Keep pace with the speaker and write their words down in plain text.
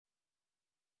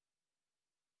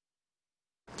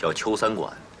叫邱三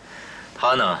管。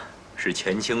他呢是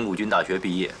前清陆军大学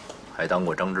毕业，还当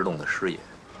过张之洞的师爷。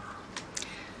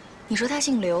你说他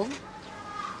姓刘，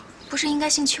不是应该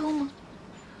姓邱吗？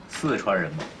四川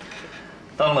人嘛，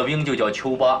当了兵就叫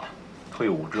邱八，退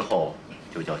伍之后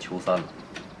就叫邱三了。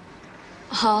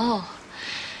哦，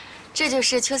这就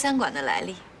是邱三管的来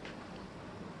历。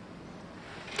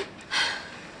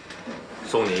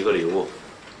送你一个礼物，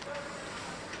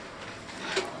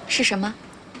是什么？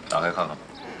打开看看吧。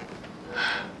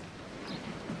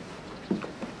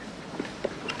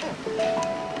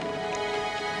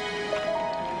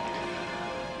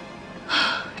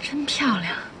真漂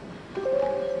亮。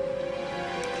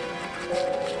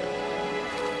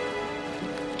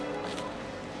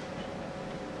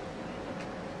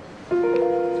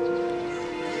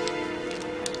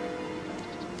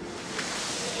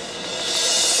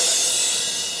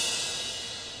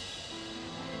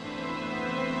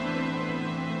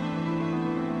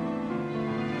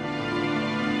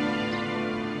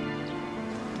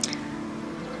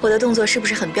我的动作是不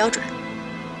是很标准？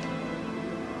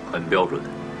很标准。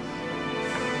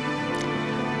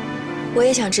我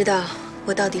也想知道，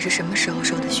我到底是什么时候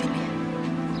受的训练。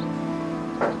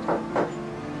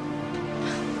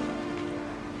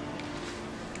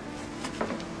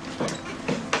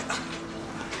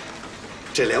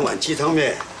这2碗鸡汤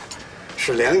面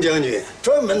是梁将军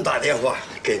专门打电话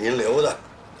给您留的。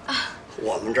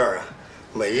我们这儿啊，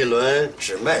每一轮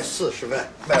只卖40份，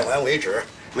卖完为止，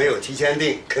没有提前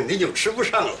订，肯定就吃不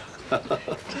上了。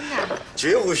真的？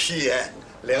绝无虚言，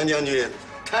梁将军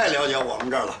太了解我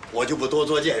们这儿了，我就不多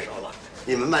做介绍了。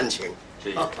你们慢请。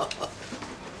谢谢。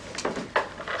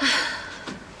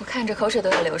我看着口水都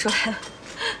要流出来了。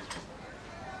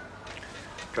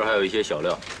这儿还有一些小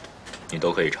料，你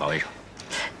都可以尝一尝。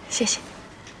谢谢。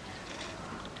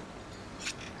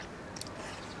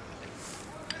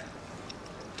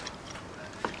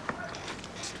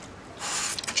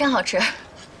真好吃。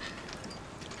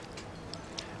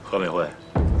何美惠，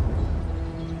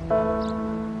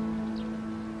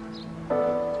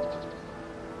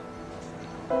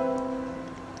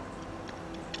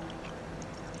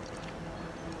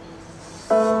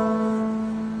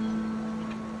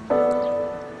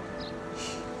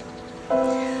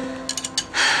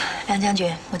梁将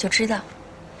军，我就知道，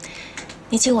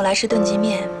你请我来吃炖鸡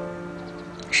面，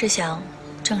是想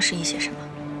证实一些什么。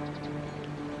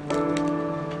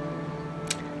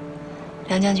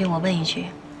梁将军，我问一句：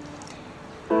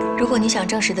如果你想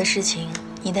证实的事情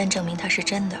一旦证明它是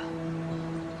真的，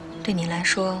对你来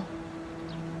说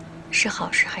是好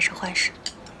事还是坏事？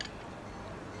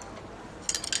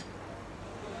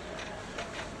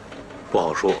不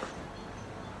好说。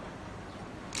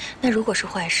那如果是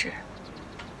坏事，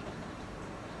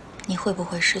你会不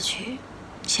会失去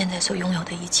现在所拥有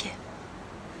的一切？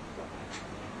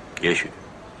也许。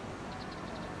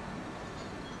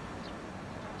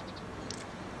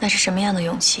那是什么样的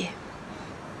勇气，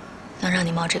能让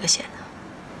你冒这个险呢？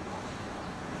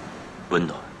温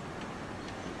暖，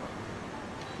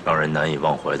让人难以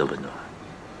忘怀的温暖。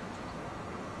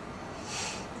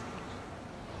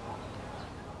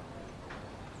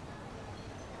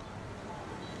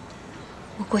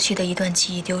我过去的一段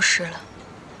记忆丢失了，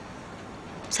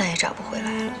再也找不回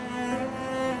来了。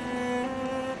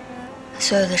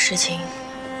所有的事情，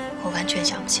我完全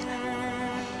想不起来。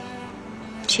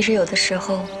其实有的时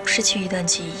候，失去一段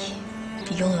记忆，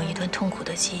比拥有一段痛苦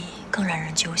的记忆更让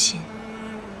人揪心，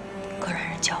更让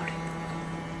人焦虑。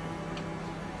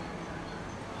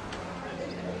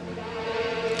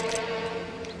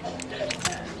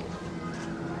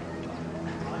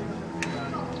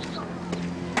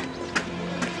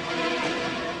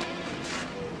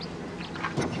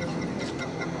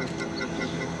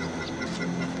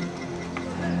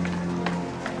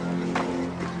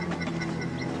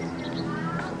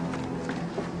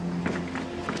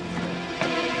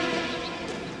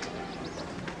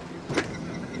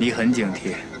你很警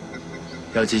惕，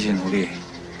要继续努力，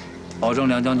保证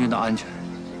梁将军的安全。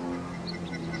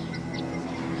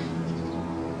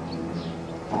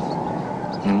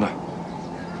明白。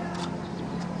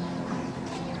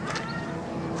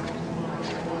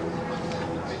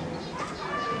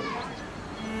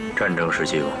战争时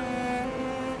期吧，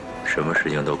什么事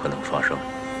情都可能发生。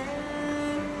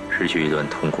失去一段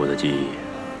痛苦的记忆，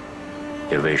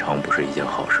也未尝不是一件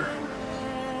好事。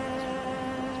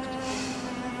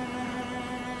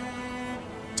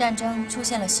战争出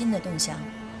现了新的动向。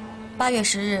8月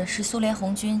10日是苏联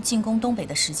红军进攻东北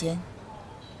的时间，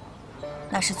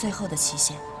那是最后的期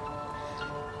限。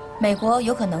美国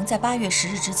有可能在8月10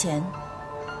日之前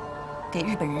给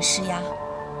日本人施压。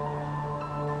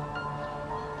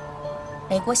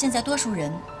美国现在多数人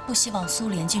不希望苏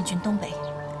联进军东北，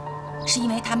是因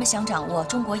为他们想掌握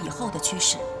中国以后的趋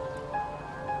势，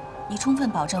以充分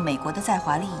保证美国的在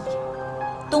华利益。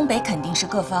东北肯定是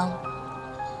各方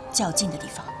较劲的地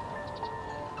方。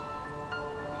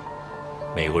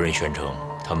美国人宣称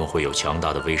他们会有强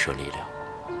大的威慑力量，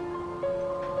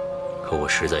可我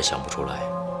实在想不出来，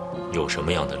有什么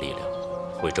样的力量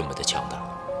会这么的强大。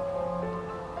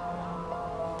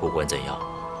不管怎样，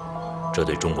这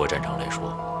对中国战场来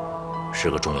说是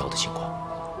个重要的情况。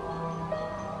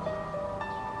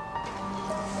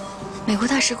美国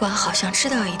大使馆好像知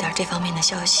道一点这方面的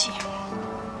消息，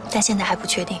但现在还不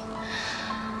确定。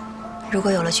如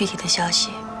果有了具体的消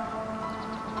息，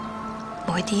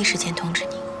我会第一时间通知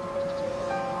你。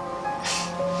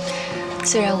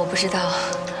虽然我不知道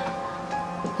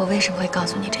我为什么会告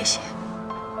诉你这些。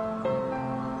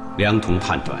梁铜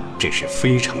判断这是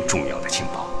非常重要的情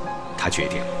报，他决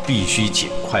定必须尽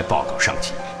快报告上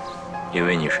级。因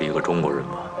为你是一个中国人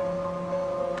吧，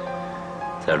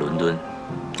在伦敦，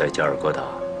在加尔各答，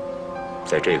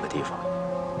在这个地方，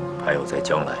还有在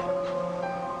将来，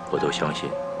我都相信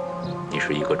你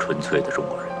是一个纯粹的中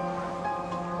国人。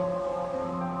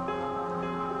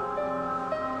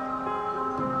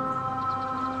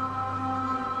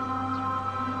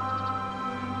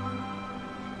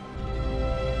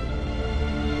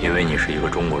因为你是一个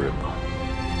中国人吧，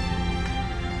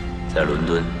在伦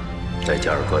敦，在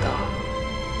加尔各答，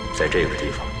在这个地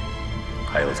方，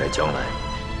还有在将来，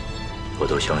我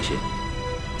都相信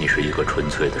你是一个纯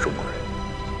粹的中国人。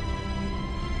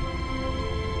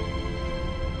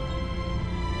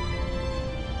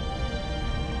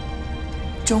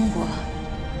中国，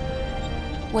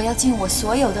我要尽我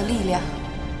所有的力量，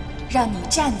让你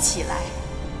站起来。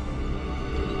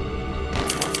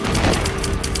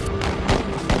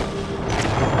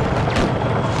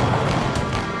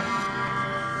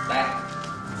来，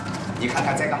你看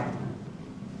看这个。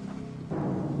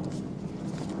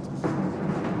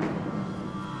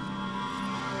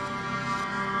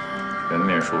全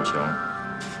面受降，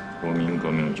国民革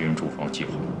命军驻防计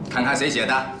划。看看谁写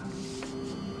的？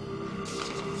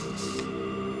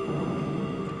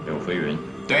柳飞云。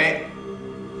对，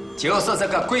就是这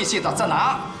个桂系的智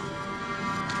囊。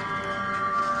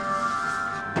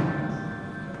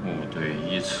部队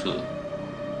依次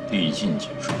递进结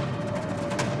束。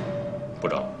部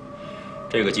长，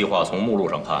这个计划从目录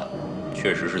上看，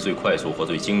确实是最快速和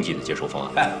最经济的接收方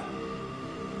案。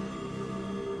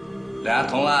梁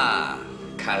铜啊，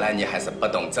看来你还是不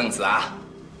懂政治啊。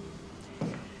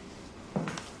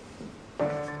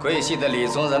桂系的李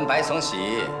宗仁、白崇禧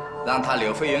让他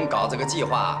柳飞云搞这个计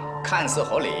划，看似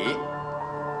合理，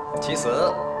其实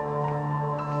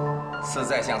是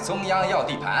在向中央要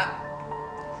地盘。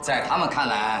在他们看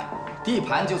来，地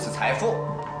盘就是财富。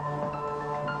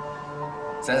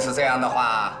真是这样的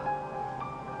话，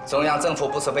中央政府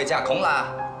不是被架空了？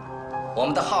我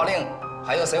们的号令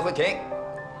还有谁会听？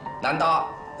难道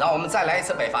让我们再来一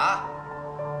次北伐？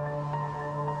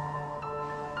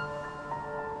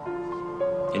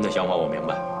您的想法我明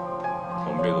白，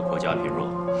我们这个国家贫弱，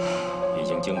已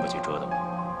经经不起折腾了，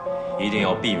一定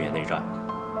要避免内战，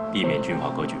避免军阀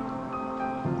割据。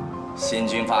新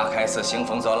军阀开始兴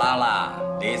风作浪了，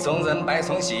李宗仁、白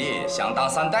崇禧想当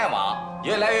三代王，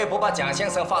越来越不把蒋先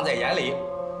生放在眼里。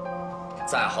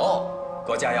战后，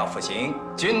国家要复兴，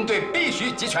军队必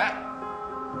须集权。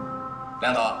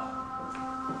梁总，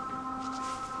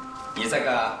你这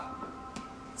个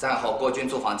战后国军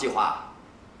驻防计划，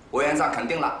委员长肯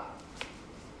定了。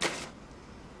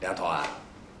梁总啊，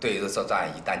对日作战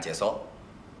一旦结束，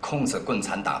控制共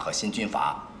产党和新军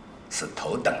阀是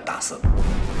头等大事。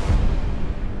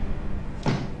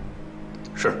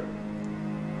是。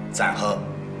战后，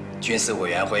军事委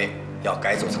员会要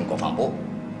改组成国防部，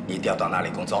你调到那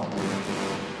里工作。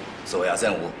首要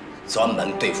任务专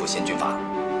门对付新军阀。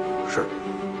是。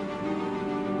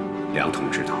梁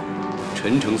同知道，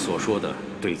陈诚所说的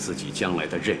对自己将来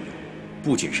的任用，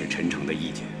不仅是陈诚的意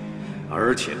见，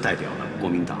而且代表了国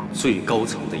民党最高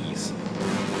层的意思。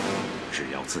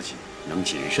只要自己能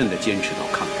谨慎地坚持到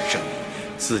抗战胜利，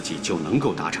自己就能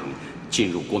够达成进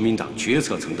入国民党决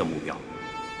策层的目标。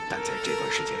但在这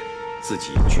段时间，自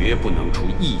己绝不能出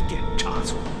一点差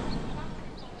错。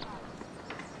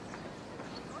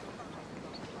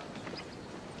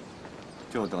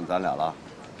就等咱俩了。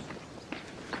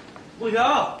不行！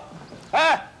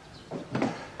哎，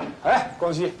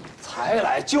光熙才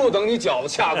来，就等你饺子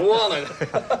下锅呢。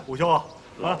武兄啊，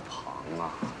庞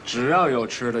啊，只要有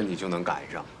吃的，你就能赶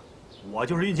上。我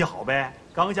就是运气好呗，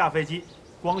刚下飞机，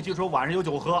光熙说晚上有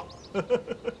酒喝。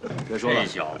别说了，这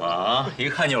小子啊，一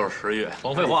看就是10月，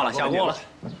甭废话了，下锅了。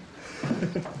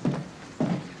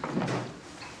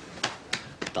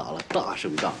打了大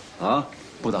胜仗啊！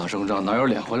不打胜仗哪有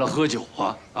脸回来喝酒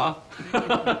啊？啊，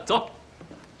走。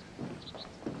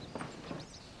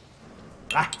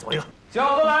来，走一个。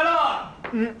饺子来了。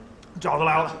饺子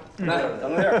来了。来，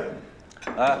等个地儿。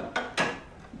哎，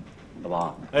老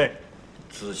王，哎，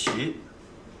子琪，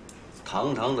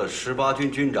堂堂的18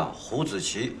军军长胡子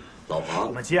琪，老我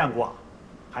庞，们见过，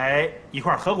还一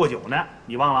块喝过酒呢，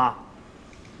你忘了？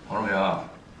黄志平，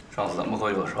上次咱们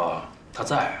喝酒的时候他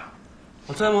在啊。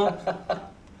我在吗？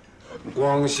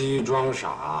光熙装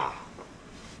傻，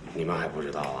你们还不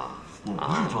知道啊？我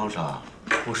不是装傻，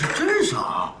我是真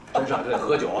傻。真傻就得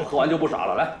喝酒，喝完就不傻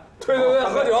了。来，对，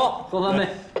喝酒。喝完没？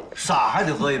傻还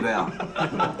得喝一杯啊？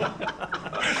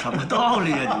什么道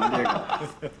理啊？你们这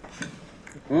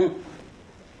个。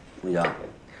文霞，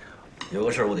有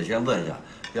个事儿我得先问一下，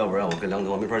要不然我跟梁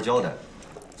总没法交代。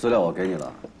资料我给你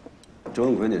了，周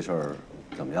文奎那事儿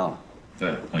怎么样了？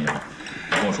对，孟祥，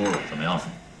你跟我说说怎么样？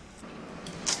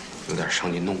有点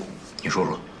伤筋动骨。你说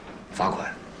说，罚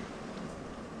款。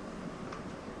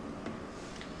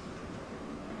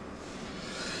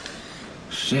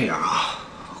是这样啊，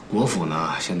国府呢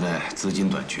现在资金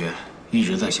短缺，一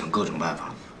直在想各种办法。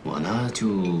我呢就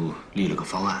立了个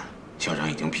方案，校长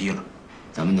已经批了。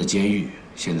咱们的监狱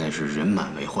现在是人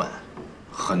满为患，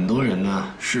很多人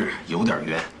呢是有点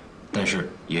冤，但是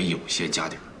也有些家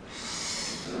底儿。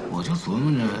我就琢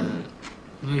磨着，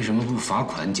为什么不罚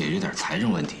款解决点财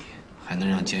政问题，还能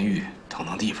让监狱腾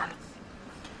腾地方呢？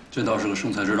这倒是个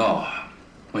生财之道啊。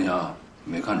孟祥，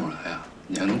没看出来呀？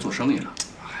你还能做生意了？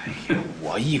哎呀，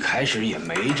我一开始也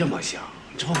没这么想，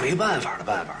这不没办法的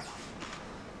办法吗？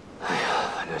哎呀，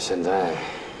反正现在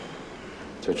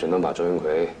就只能把周云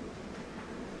奎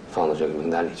放到这个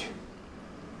名单里去。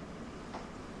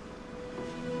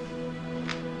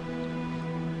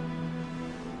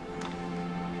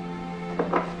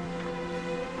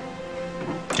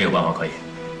这个办法可以，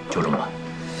就这么办。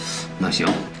那行，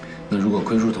那如果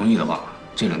奎叔同意的话，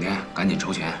这2天赶紧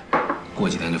筹钱，过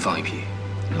几天就放一批。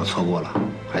要错过了，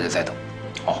还得再等。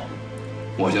好，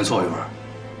我先凑一份，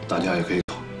大家也可以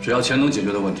凑，只要钱能解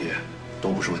决的问题，都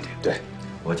不是问题。对，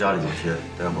我家里有些，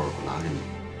待会儿我拿给你。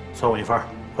算我一份，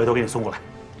回头给你送过来。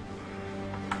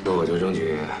那我就争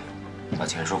取把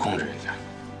钱数控制一下。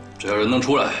只要人能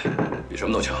出来，比什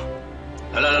么都强。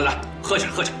来，喝起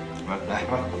来，喝起来！来，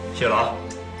谢了啊。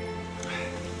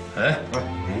哎，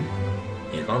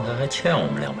你刚才还欠我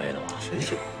们2杯呢吧？谁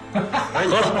欠？哎，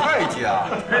你是会计啊？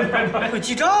会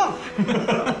记账。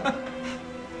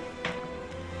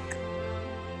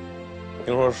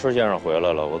听说施先生回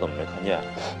来了，我怎么没看见？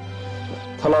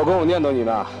他老跟我念叨你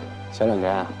呢。前2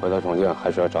天回到重庆，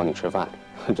还说要找你吃饭，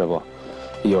这不，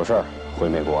一有事儿回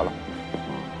美国了。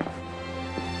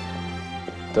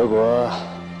德国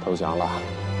投降了，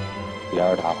雅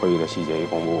尔塔会议的细节一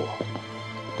公布，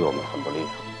对我们很不利。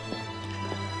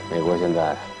美国现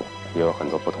在也有很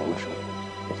多不同的声音。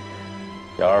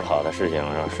雅尔塔的事情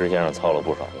让施先生操了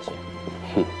不少的心。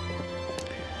哼，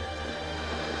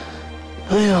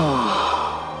哎呀，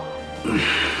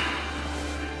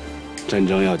战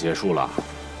争要结束了，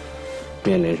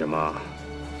面临什么，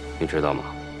你知道吗？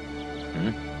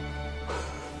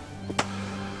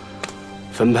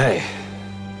分配，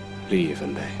利益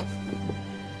分配。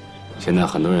现在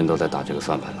很多人都在打这个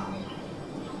算盘了，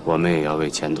我们也要为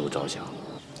前途着想，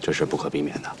这是不可避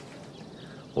免的。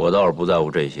我倒是不在乎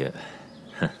这些，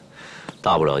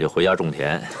大不了就回家种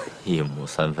田，1亩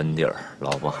3分地儿，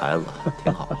老婆孩子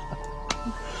挺好。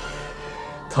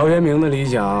陶渊明的理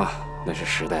想，那是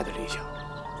时代的理想。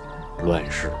乱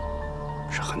世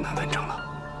是很难完成了，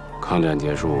抗战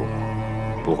结束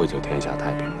不会就天下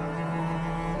太平了，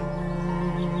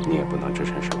你也不能置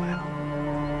身事外了。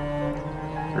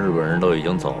日本人都已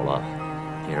经走了，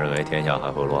你认为天下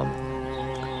还会乱吗？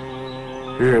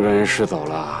日本人是走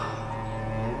了，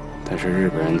但是日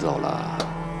本人走了，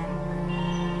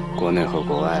国内和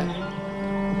国外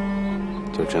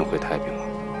就真会太平了。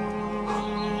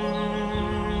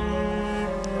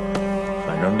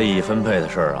反正利益分配的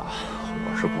事儿啊，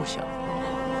我是不想，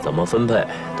怎么分配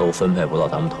都分配不到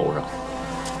咱们头上。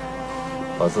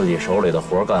把自己手里的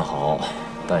活干好，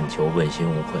但求问心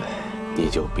无愧。你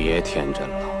就别天真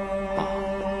了啊！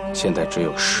现在只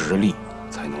有实力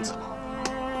才能自保。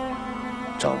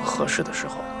找个合适的时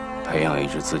候，培养一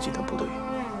支自己的部队。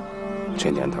这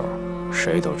年头，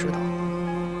谁都知道，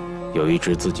有一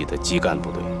支自己的基干部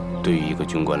队，对于一个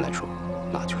军官来说，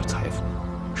那就是财富，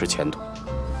是前途，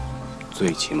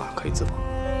最起码可以自保。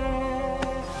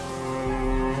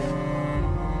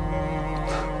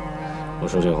我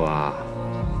说这话，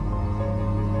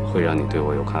会让你对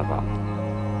我有看法吗？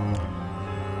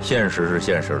现实是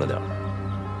现实了点儿，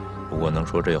不过能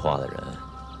说这话的人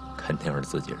肯定是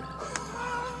自己人。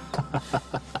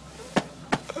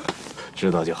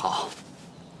知道就好。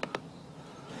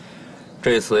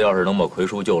这次要是能把奎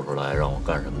叔救出来，让我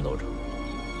干什么都成。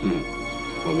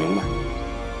我明白。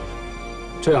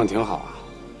这样挺好啊。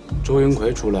周云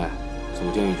奎出来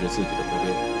组建一支自己的部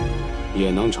队，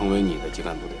也能成为你的基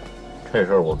干部队。这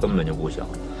事儿我根本就不想，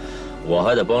我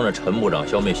还得帮着陈部长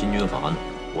消灭新军阀呢。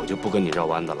我就不跟你绕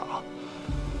弯子了啊。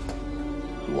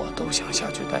我都想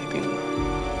下去带兵了。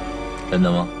真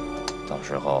的吗？到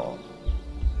时候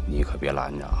你可别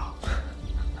拦着啊。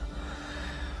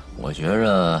我觉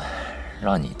着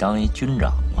让你当一军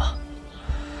长吧，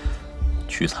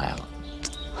屈才了。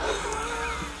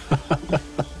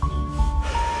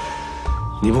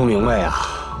你不明白呀？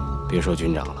别说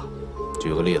军长了，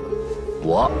举个例子，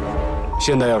我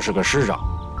现在要是个师长，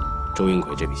周云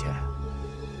奎这笔钱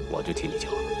我就替你交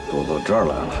了。都到这儿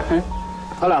来了，哎，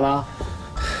他俩呢？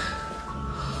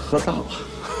喝大了。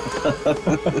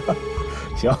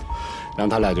行，让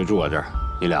他俩就住我这儿，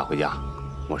你俩回家，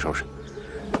我收拾。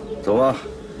走吧，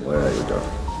我也有点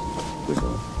回城。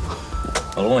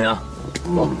走了，梦想。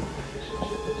走。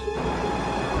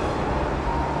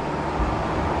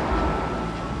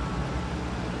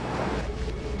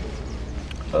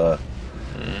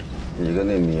你跟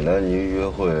那米兰妮约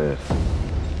会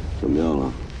怎么样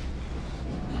了？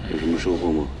有什么收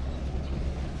获吗？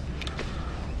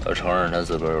他承认他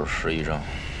自个儿有失忆症。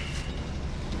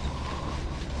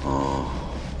哦。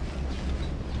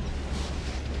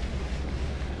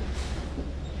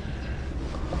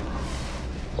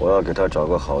我要给他找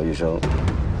个好医生，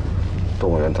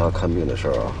动员他看病的事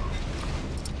儿啊，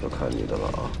就看你的了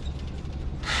啊。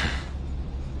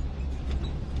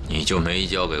你就没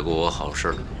交给过我好事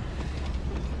儿。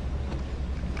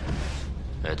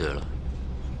哎，对了，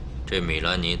这米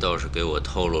兰妮倒是给我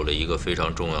透露了一个非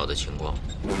常重要的情况。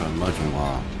什么情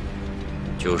况？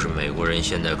就是美国人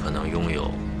现在可能拥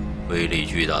有威力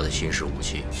巨大的新式武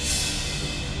器。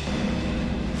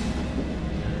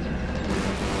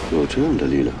有这样的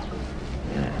力量？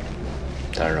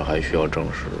但是还需要证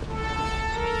实。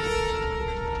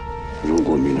如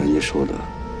果米兰妮说的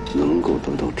能够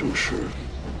得到证实，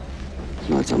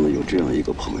那咱们有这样一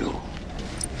个朋友，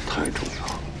太重要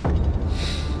了。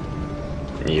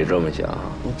你这么想？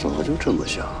我早就这么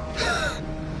想。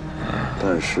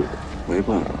但是没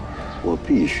办法，我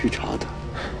必须查他。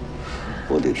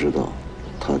我得知道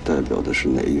他代表的是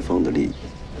哪一方的利益。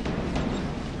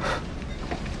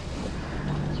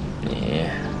你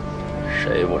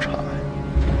谁不查呀？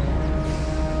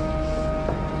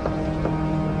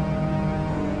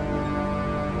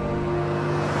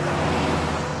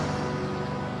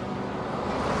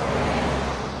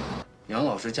杨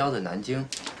老师家在南京，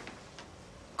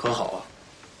可好啊？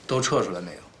都撤出来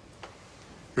没有？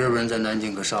日本人在南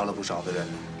京可杀了不少的人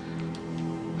呢。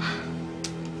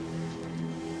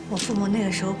我父母那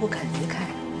个时候不肯离开，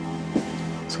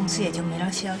从此也就没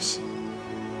了消息。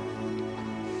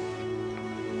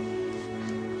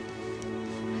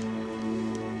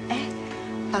哎，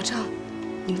老赵，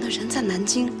你们的人在南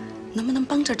京，能不能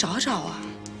帮着找找啊？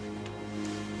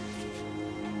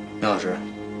杨老师，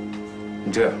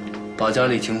你这样，把家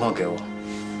里情况给我，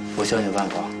我想想办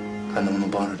法，看能不能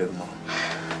帮上这个忙。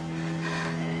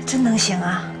真能行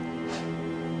啊？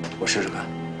我试试看。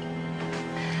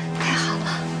太好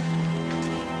了。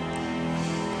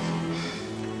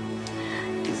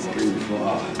我跟你说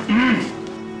啊，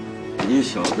你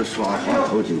小子耍滑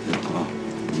头今天啊，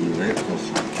以为不好。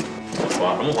我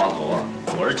耍什么滑头啊？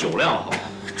我是酒量好。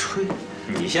吹！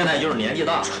你现在就是年纪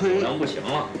大，吹酒量不行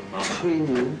了啊！吹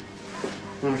牛，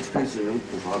那吹死人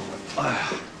不罚款。哎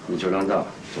呀，你酒量大，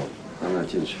走，咱俩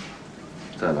进去，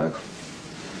再来口。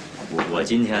我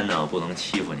今天呢不能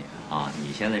欺负你啊！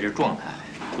你现在这状态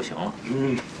不行了。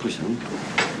不行。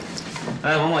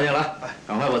哎，王宝进来，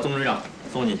赶快把宗局长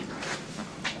送进去。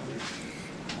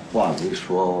话没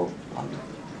说完，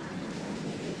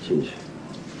进去。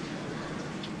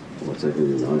我再给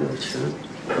你拿点钱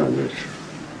办这事。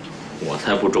我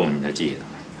才不中你的计呢！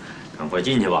赶快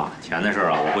进去吧，钱的事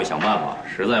啊，我会想办法。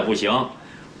实在不行，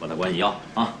我再管你要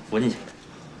啊！我进去。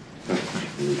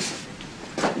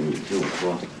你听我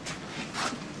说，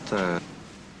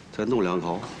再弄两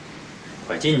口。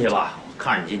快进去吧，我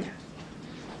看着你进去。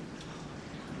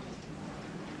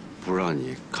不让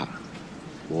你看，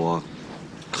我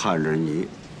看着你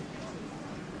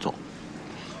走。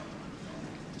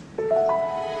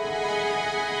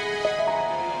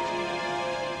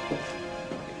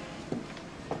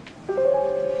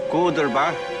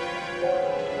Goodbye，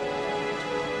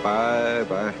 拜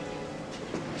拜。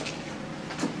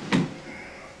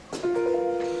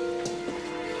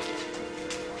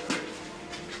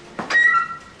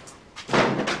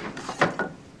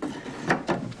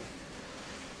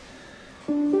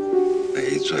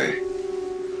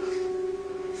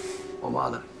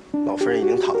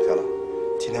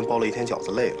今天包了一天饺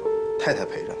子，累了，太太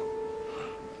陪着呢。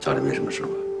家里没什么事吧？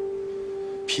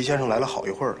皮先生来了好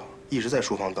一会儿了，一直在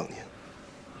书房等您。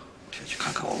先去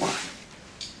看看我妈。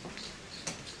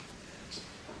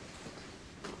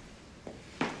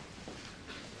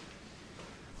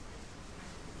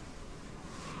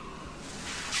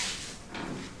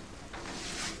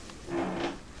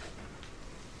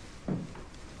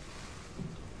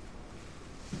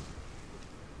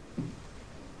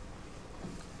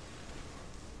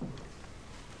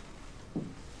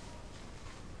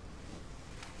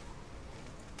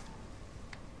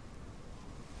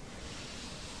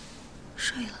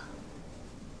睡了，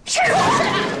睡了。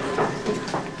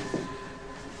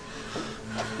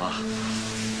妈，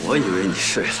我以为你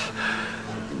睡了，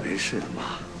你没睡呢，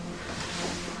妈。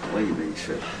我以为你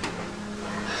睡了，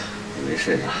你没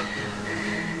睡呢。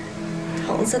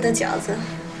童子的饺子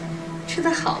吃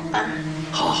得好吧？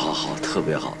好，特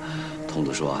别好。童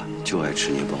子说啊，就爱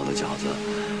吃您包的饺子，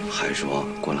还说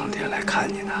过2天来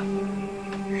看你呢。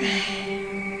唉，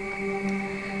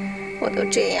我都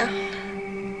这样。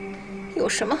有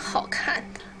什么好看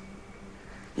的？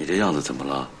你这样子怎么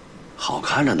了？好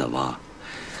看着呢，妈。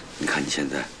你看你现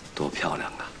在多漂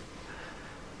亮啊！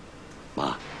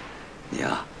妈，你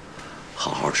呀，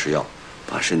好好吃药，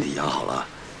把身体养好了，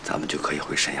咱们就可以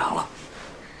回沈阳了。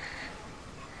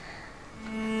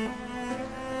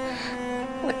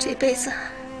我这辈子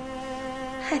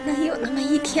还能有那么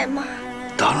一天吗？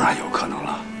当然有可能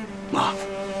了，妈，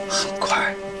很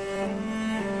快。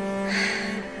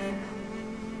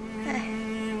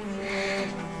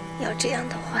要这样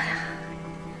的话呀，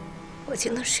我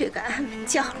就能睡个安稳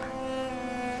觉了。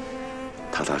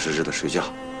踏踏实实的睡觉，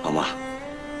好吗？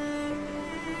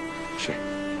睡。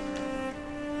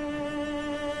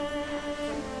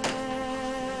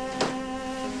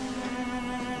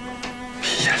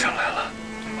皮先生来了，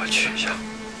我去一下。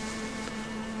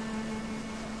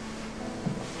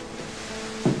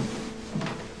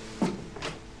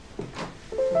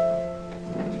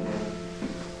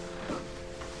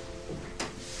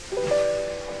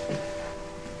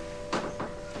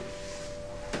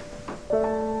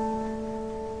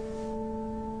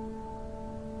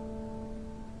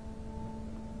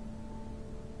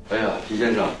皮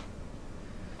先生，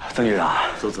曾局长，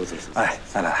走。哎，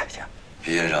来，行。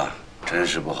皮先生，真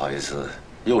是不好意思，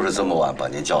又是这么晚把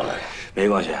您叫来。没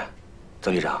关系，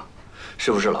曾局长，是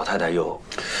不是老太太又？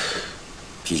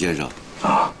皮先生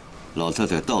啊，老太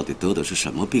太到底得的是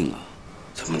什么病啊？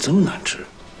怎么这么难治？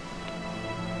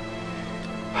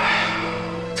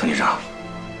曾局长，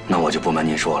那我就不瞒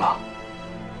您说了，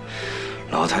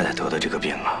老太太得的这个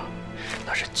病啊，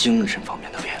那是精神方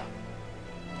面的病。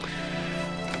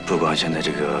不管现在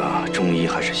这个中医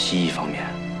还是西医方面，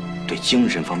对精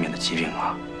神方面的疾病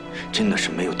啊，真的是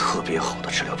没有特别好的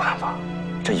治疗办法。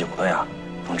这有的呀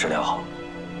能治疗好，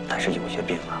但是有些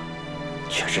病啊，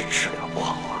却是治疗不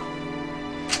好啊。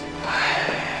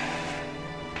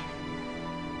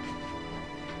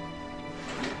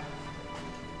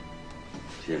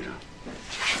先生，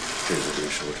这个您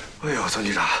收着。哎呦，曾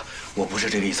局长，我不是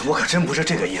这个意思，我可真不是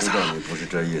这个意思。知道你不是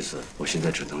这意思，我现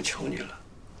在只能求你了。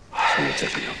请你再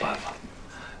想想办法。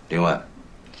另外，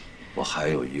我还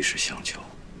有一事相求。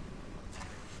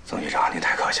曾局长，您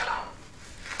太客气了，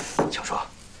请说。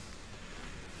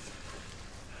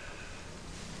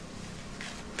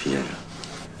皮先生，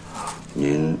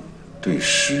您对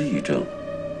失忆症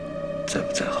在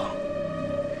不在行？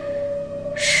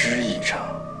失忆症，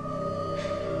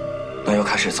那要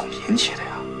看是怎么引起的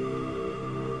呀？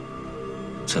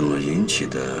怎么引起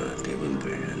的得问本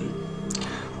人。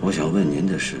我想问您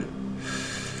的是，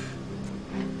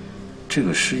这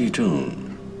个失忆症，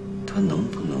它能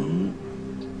不能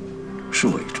是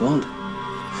伪装的？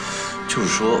就是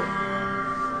说，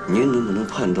您能不能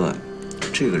判断，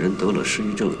这个人得了失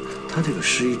忆症，他这个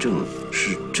失忆症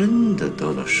是真的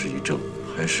得了失忆症，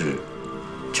还是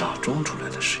假装出来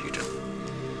的失忆症？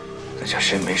那叫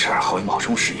谁没事还会冒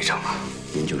充失忆症啊？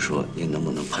您就说您能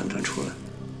不能判断出来？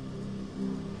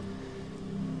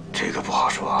这个不好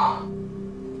说啊。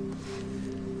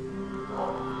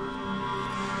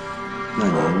那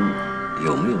您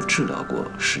有没有治疗过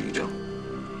失忆症？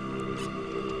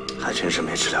还真是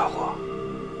没治疗过。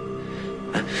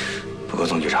哎，不过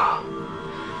曾局长，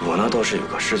我呢倒是有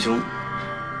个师兄，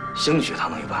兴许他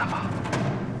能有办法。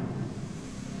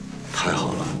太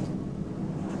好了，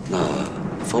那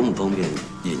方不方便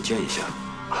引荐一下？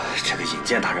这个引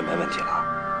荐当然没问题了，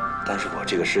但是我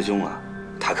这个师兄啊，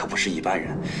他可不是一般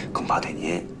人，恐怕得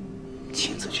您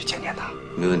亲自去见见他。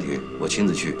没问题，我亲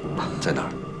自去。在哪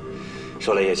儿？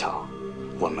说来也巧，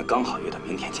我们刚好约到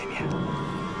明天见面。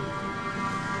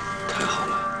太好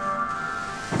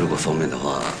了，如果方便的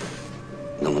话，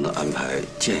能不能安排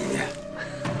见一面？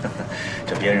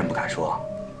这别人不敢说，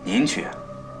您去，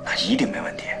那一定没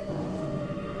问题。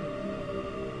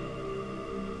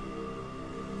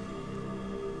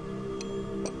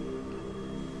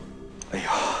哎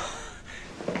呀，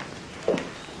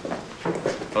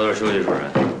早点休息，主任。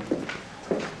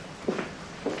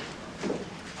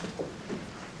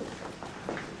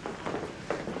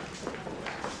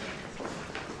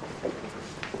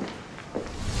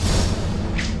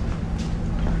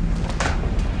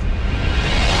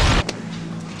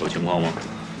有情况吗？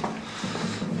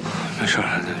没事，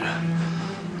梁将军，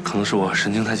可能是我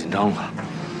神经太紧张了。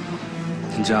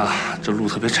您家这路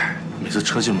特别窄，每次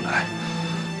车进不来，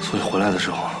所以回来的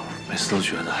时候每次都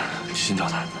觉得提心吊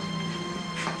胆的。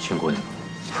辛苦你了。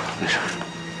没事。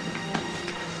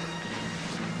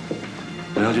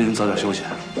梁将军，您早点休息。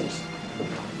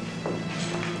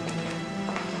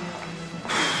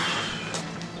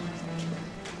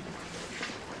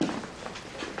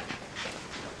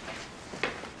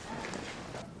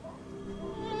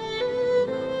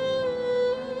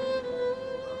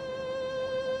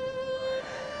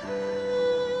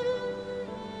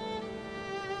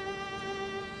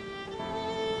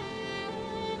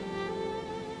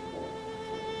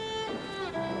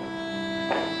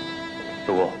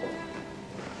六姑，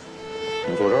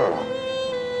你坐这儿了，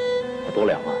还多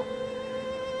凉啊！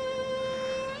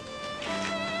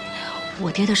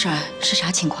我爹的事儿是啥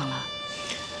情况了？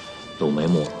有眉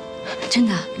目了。真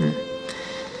的？嗯。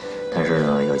但是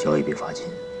呢，要交一笔罚金。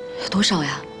多少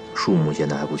呀？数目现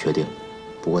在还不确定，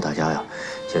不过大家呀，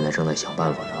现在正在想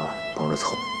办法呢，帮着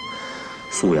凑。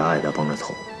素雅也在帮着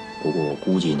凑，不过我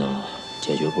估计呢，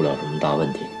解决不了什么大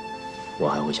问题，我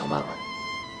还会想办法。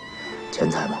钱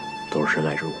财嘛，都是身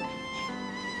外之物。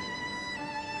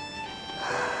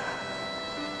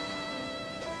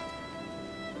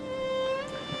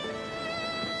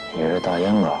你这大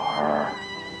烟杆儿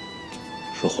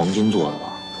是黄金做的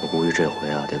吧？我估计这回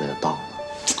啊，得给它当了。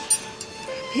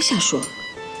别瞎说，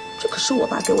这可是我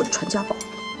爸给我的传家宝。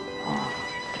啊，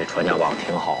这传家宝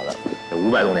挺好的，这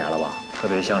500多年了吧？特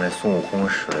别像这孙悟空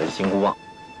使的金箍棒。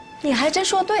你还真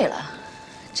说对了，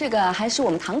这个还是我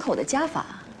们堂口的家法。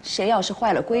谁要是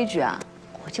坏了规矩啊，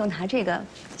我就拿这个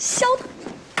削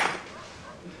他。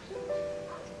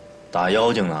打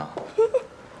妖精啊！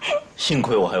幸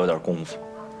亏我还有点功夫。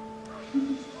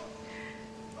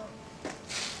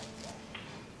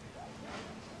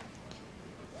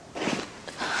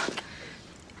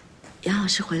杨老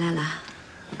师回来了。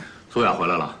苏雅回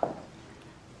来了。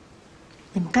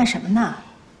你们干什么呢？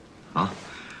啊，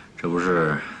这不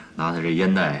是拿他这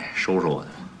烟袋收拾我的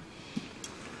吗？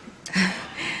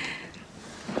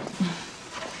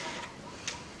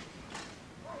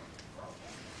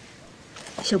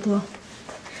小波，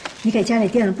你给家里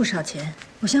垫了不少钱，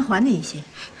我先还你一些。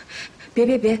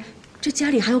别，这家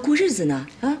里还要过日子呢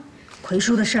啊！奎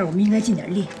叔的事儿我们应该尽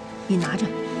点力，你拿着，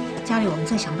家里我们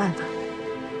再想办法。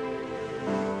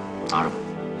拿着吧，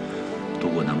渡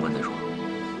过难关再说。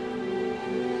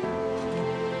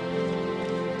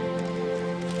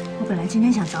我本来今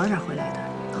天想早点回来的，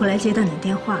后来接到你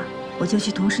电话，我就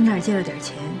去同事那儿借了点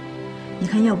钱。你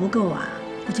看要不够啊，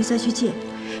我就再去借。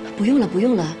不用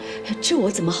了，这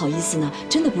我怎么好意思呢？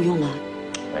真的不用了。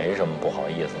没什么不好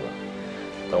意思的，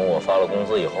等我发了工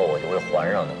资以后，我就会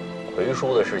还上的。奎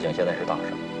叔的事情现在是大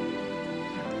事。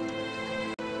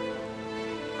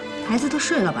孩子都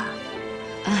睡了吧？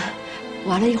啊，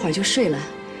玩了一会儿就睡了。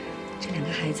这2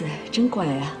个孩子真乖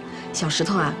啊，小石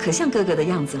头啊可像哥哥的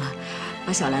样子了，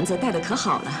把小兰子带得可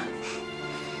好了。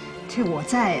这我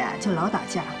在呀就老打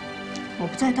架，我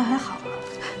不在倒还好了。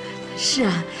是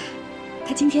啊。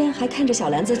他今天还看着小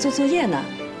兰子做作业呢。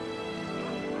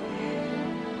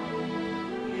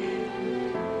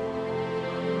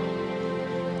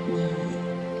你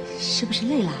是不是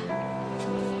累了？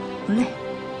不累。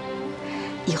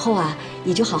以后啊，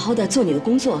你就好好的做你的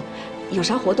工作，有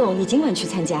啥活动你尽管去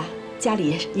参加。家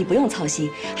里你不用操心，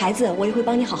孩子我也会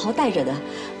帮你好好带着的，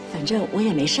反正我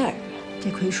也没事儿。这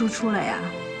奎叔出来呀，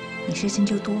你事情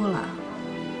就多了。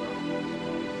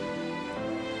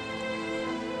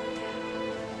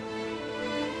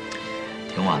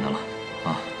挺晚的了，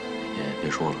啊，也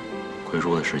别说了，奎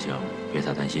叔的事情别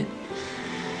太担心，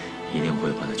一定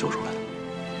会把他救出来的。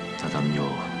那咱们就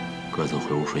各自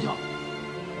回屋睡觉。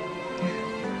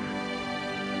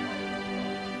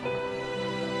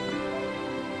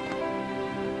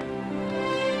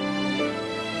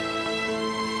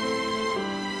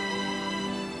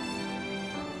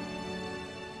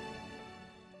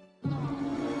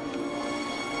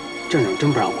镇长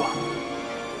真不让管。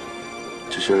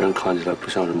这些人看起来不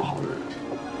像什么好人，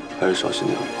还是小心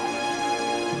点吧。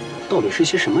到底是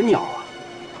些什么鸟啊？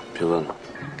别问了，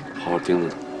好好盯着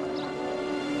它。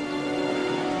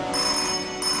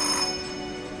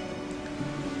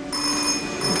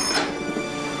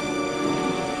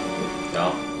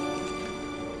杨，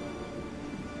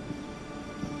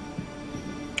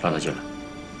让他进来。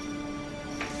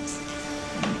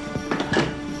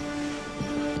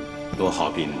罗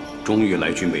浩斌终于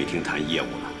来军美厅谈业务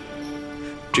了，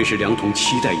这是梁同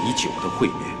期待已久的会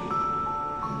面。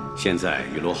现在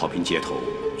与罗浩斌接头，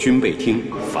军备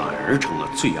厅反而成了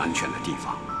最安全的地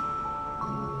方。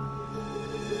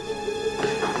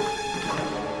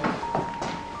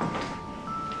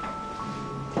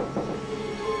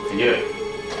请进。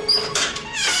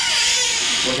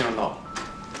罗先生到。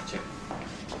请。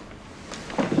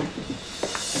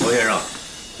罗先生，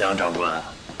梁长官。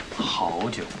 好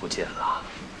久不见了，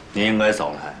您应该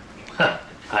早来。哼，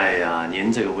哎呀，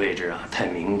您这个位置啊太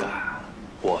敏感，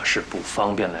我是不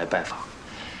方便来拜访。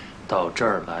到这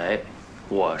儿来，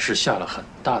我是下了很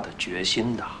大的决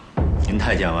心的。您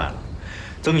太见外了，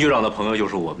曾局长的朋友就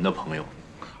是我们的朋友。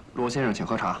罗先生，请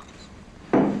喝茶。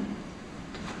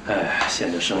哎，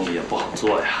现在生意也不好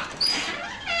做呀。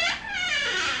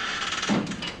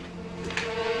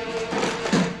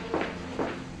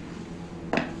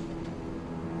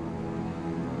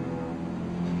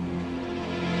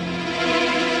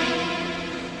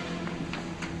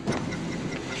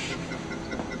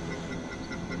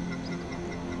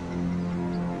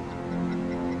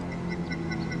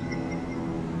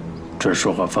 这儿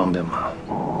说话方便吗？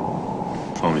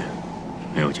方便，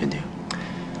没有监听。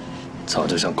早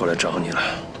就想过来找你了，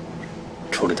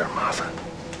出了点麻烦。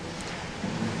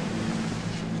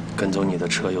跟踪你的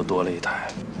车又多了一台，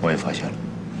我也发现了，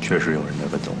确实有人在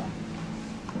跟踪我。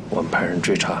我们派人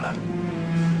追查了，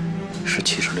是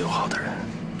76号的人。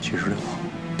76号？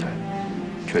对。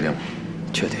确定吗？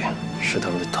确定，是他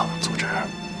们的盗组织。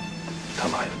他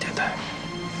们还有电台。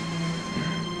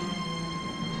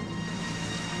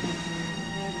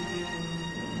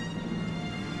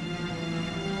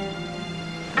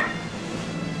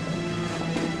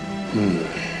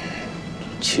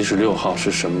 76号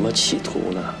是什么企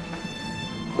图呢？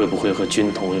会不会和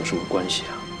军统有什么关系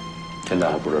啊？现在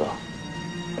还不知道。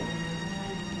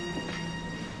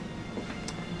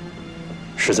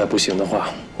实在不行的话，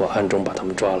我暗中把他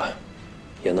们抓了，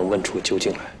也能问出究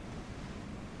竟来。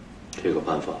这个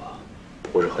办法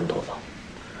不是很妥当。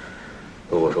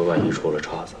如果说万一出了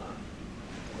岔子，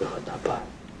会很难办。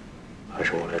还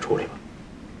是我来处理吧。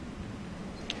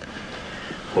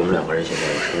我们两个人现在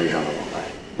有生意上的往来。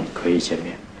 可以见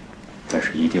面，但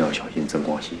是一定要小心曾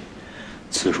光熙，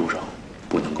次数上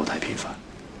不能够太频繁。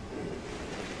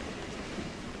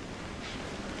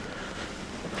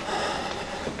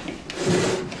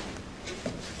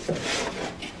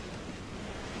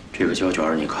这个胶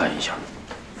卷你看一下，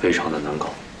非常的难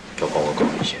搞，要帮我搞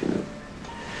一些。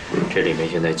这里面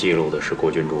现在记录的是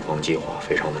国军驻防计划，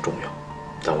非常的重要，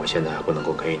但我现在还不能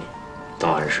够给你。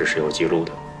档案室是有记录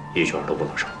的，一卷都不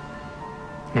能少。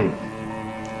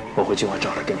我会尽快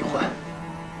找人给你还。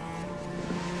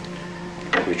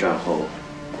对战后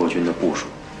国军的部署，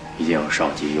一定要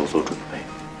上级有所准备。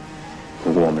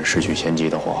如果我们失去先机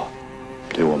的话，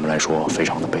对我们来说非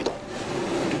常的被动。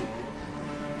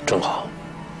正好，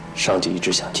上级一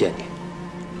直想见你，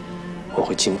我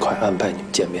会尽快安排你们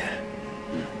见面。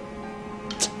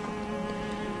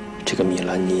这个米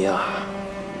兰妮啊，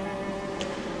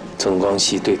曾光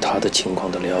熙对她的情况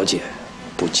的了解，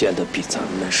不见得比咱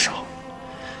们少。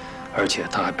 而且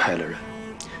他还派了人，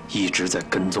一直在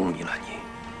跟踪米兰妮。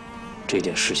这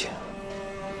件事情，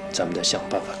咱们得想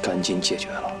办法赶紧解决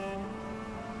了。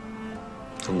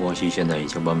曾光熙现在已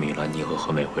经把米兰妮和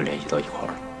何美惠联系到一块儿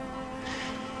了。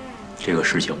这个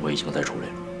事情我已经在处理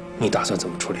了。你打算怎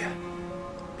么处理？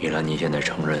米兰妮现在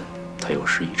承认她有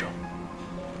失忆症。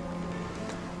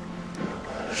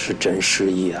是真失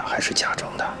忆啊，还是假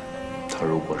装的？她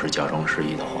如果是假装失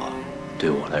忆的话，对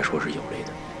我来说是有利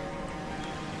的。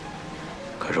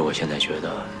 可是我现在觉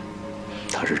得，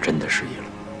他是真的失忆了，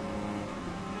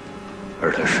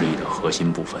而他失忆的核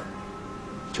心部分，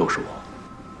就是我。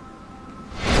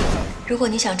如果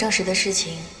你想证实的事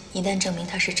情一旦证明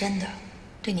它是真的，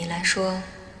对你来说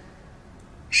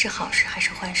是好事还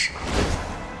是坏事？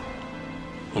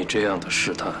你这样的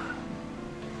试探，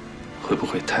会不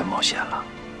会太冒险了？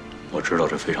我知道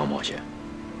这非常冒险，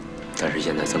但是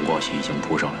现在曾光熙已经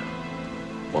扑上来了，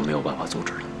我没有办法阻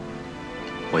止他。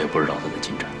 我也不知道他的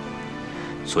进展，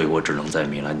所以我只能在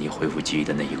米兰妮恢复记忆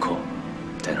的那一刻，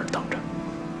在那儿等着。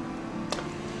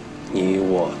你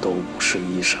我都不是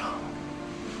医生，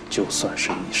就算是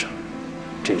医生，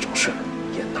这种事儿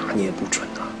也拿捏不准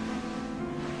呐。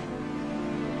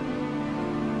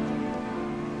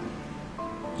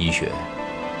医学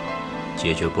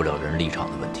解决不了人立场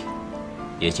的问题，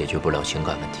也解决不了情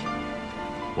感问题。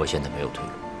我现在没有退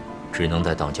路，只能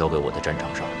在党交给我的战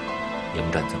场上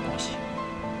迎战曾光熙。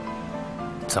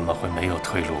怎么会没有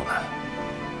退路呢？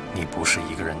你不是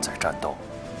一个人在战斗，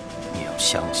你要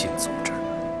相信组织。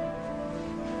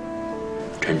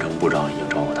陈诚部长已经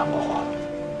找我谈过话了。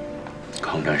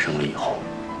抗战胜利以后，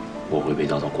我会被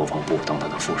调到国防部当他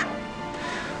的副手。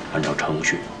按照程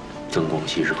序，曾光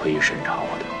熙是可以审查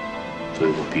我的，所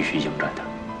以我必须迎战他。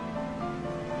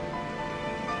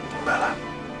明白了。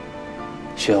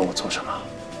需要我做什么？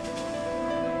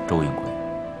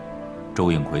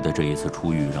周应奎的这一次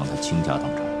出狱让他倾家荡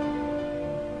产。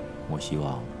我希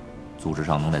望组织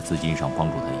上能在资金上帮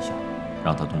助他一下，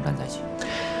让他东山再起。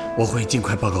我会尽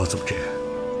快报告组织，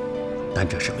但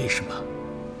这是为什么？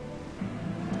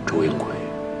周应奎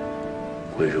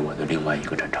会是我的另外一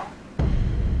个战场。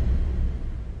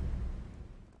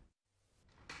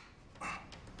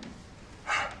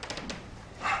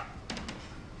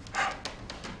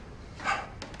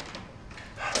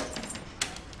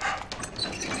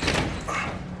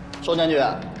周将军，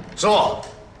师傅，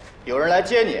有人来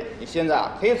接你，你现在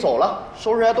可以走了，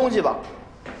收拾下东西吧。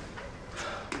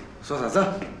说啥子？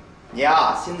你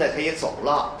现在可以走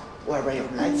了，外边有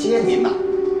人来接你呢。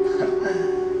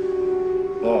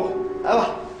哦，来吧。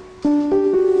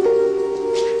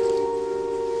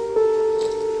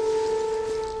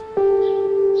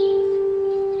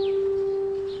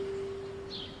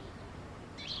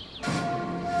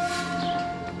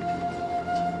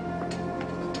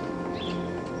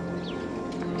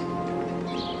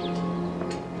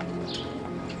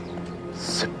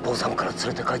説法さんから連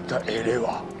れて帰った英霊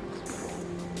は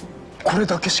これ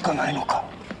だけしかないのか。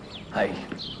はい。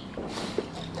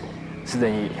す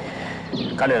でに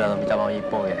彼らの御霊を一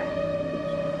本へ。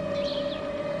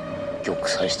玉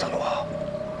砕したのは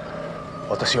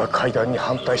私が会談に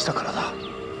反対したからだ。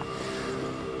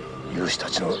有志た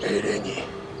ちの英霊に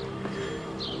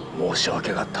申し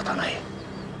訳が立たない。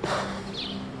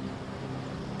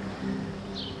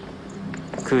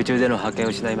空中での発見を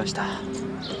失いました。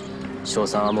勝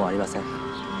算はもうありません。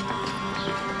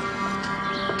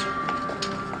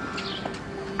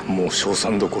もう勝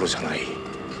算どころじゃない。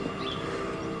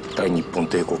大日本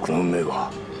帝国の運命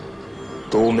は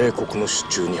同盟国の手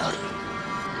中にある。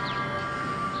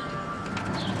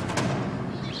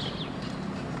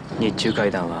日中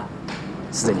会談は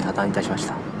すでに破綻いたしまし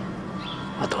た。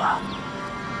あとは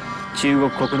中国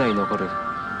国内に残る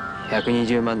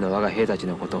120万の我が兵たち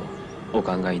のことをお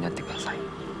考えになってください。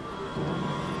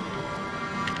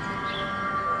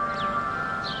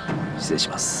失礼し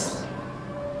ます。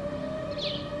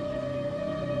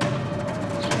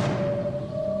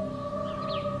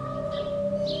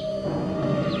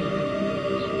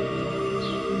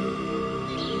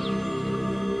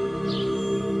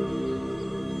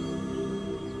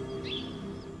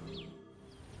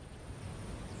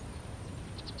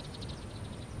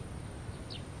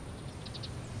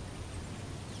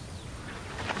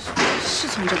是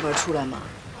从这边出来吗？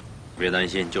别担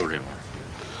心，就是这门。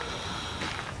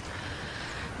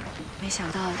没想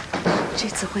到这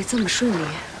次会这么顺利。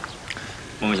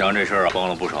孟祥这事儿帮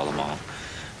了不少的忙，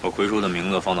把奎叔的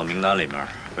名字放到名单里面，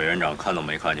委员长看都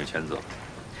没看就签字了。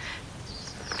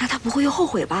那他不会又后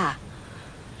悔吧？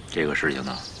这个事情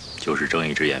呢，就是睁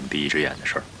一只眼闭一只眼的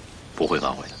事儿，不会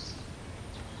反悔的。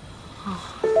哦。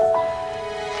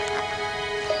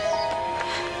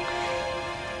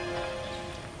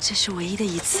这是唯一的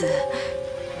一次，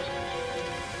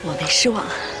我没失望。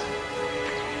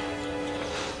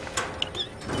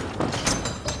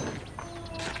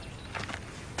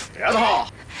丫头，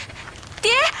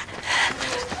爹。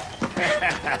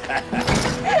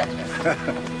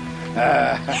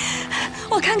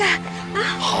我看看啊。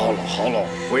好了好了，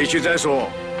回去再说。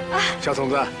啊，小童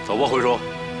子，走吧，辉叔，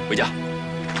回家。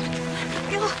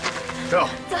给我走。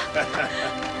走。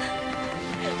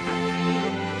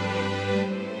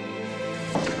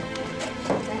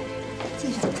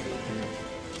敬上。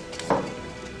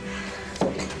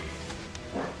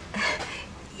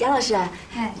杨老师，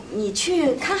你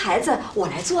去看孩子，我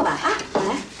来做吧。啊，我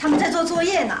来。他们在做作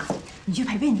业呢，你去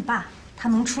陪陪你爸，他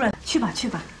能出来。去吧，去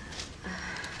吧。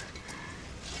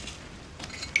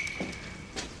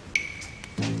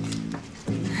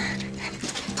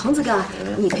童子哥，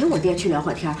你陪我爹去聊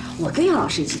会儿天，我跟杨老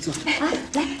师一起做。啊，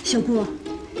来，小姑，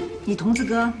你童子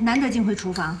哥难得进回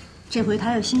厨房，这回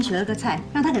他又新学了个菜，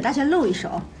让他给大家露一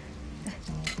手。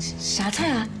啥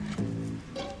菜啊？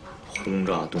轰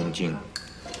炸东京。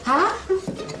啊？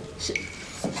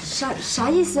啥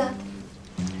意思？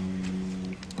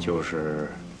就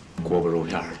是锅巴肉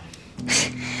片儿。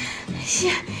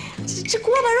这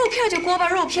锅巴肉片就锅巴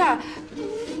肉片，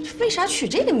为啥取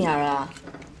这个名儿啊？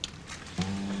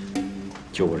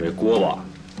就我这锅巴，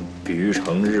比喻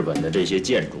成日本的这些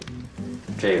建筑。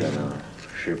这个呢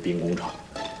是兵工厂，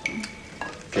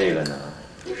这个呢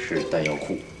是弹药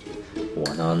库。我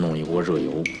呢弄一锅热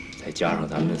油，再加上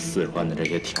咱们四川的这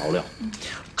些调料，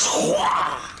歘，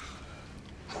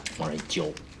往上一浇，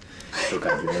就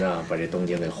感觉呢把这东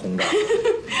京给轰炸了，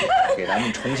给咱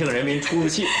们重庆人民出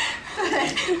气。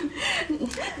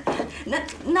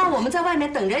那我们在外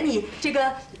面等着你，这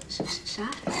个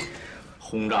啥？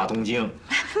轰炸东京。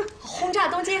轰炸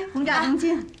东京，轰炸东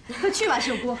京，快去吧，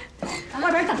秀姑，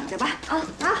外边等着吧。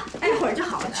一会儿就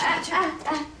好了，去。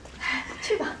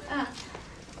去吧。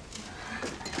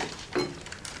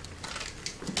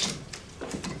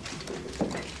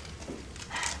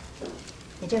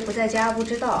你这不在家不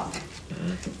知道，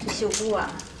这秀姑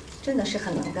啊，真的是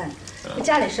很能干，这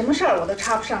家里什么事儿我都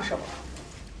插不上手。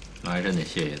那还真得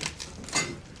谢谢他。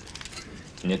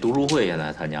你那读书会现在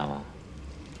还参加吗？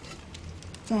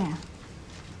在啊。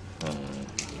有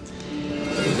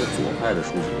些左派的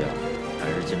书籍啊，还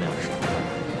是尽量少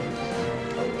看。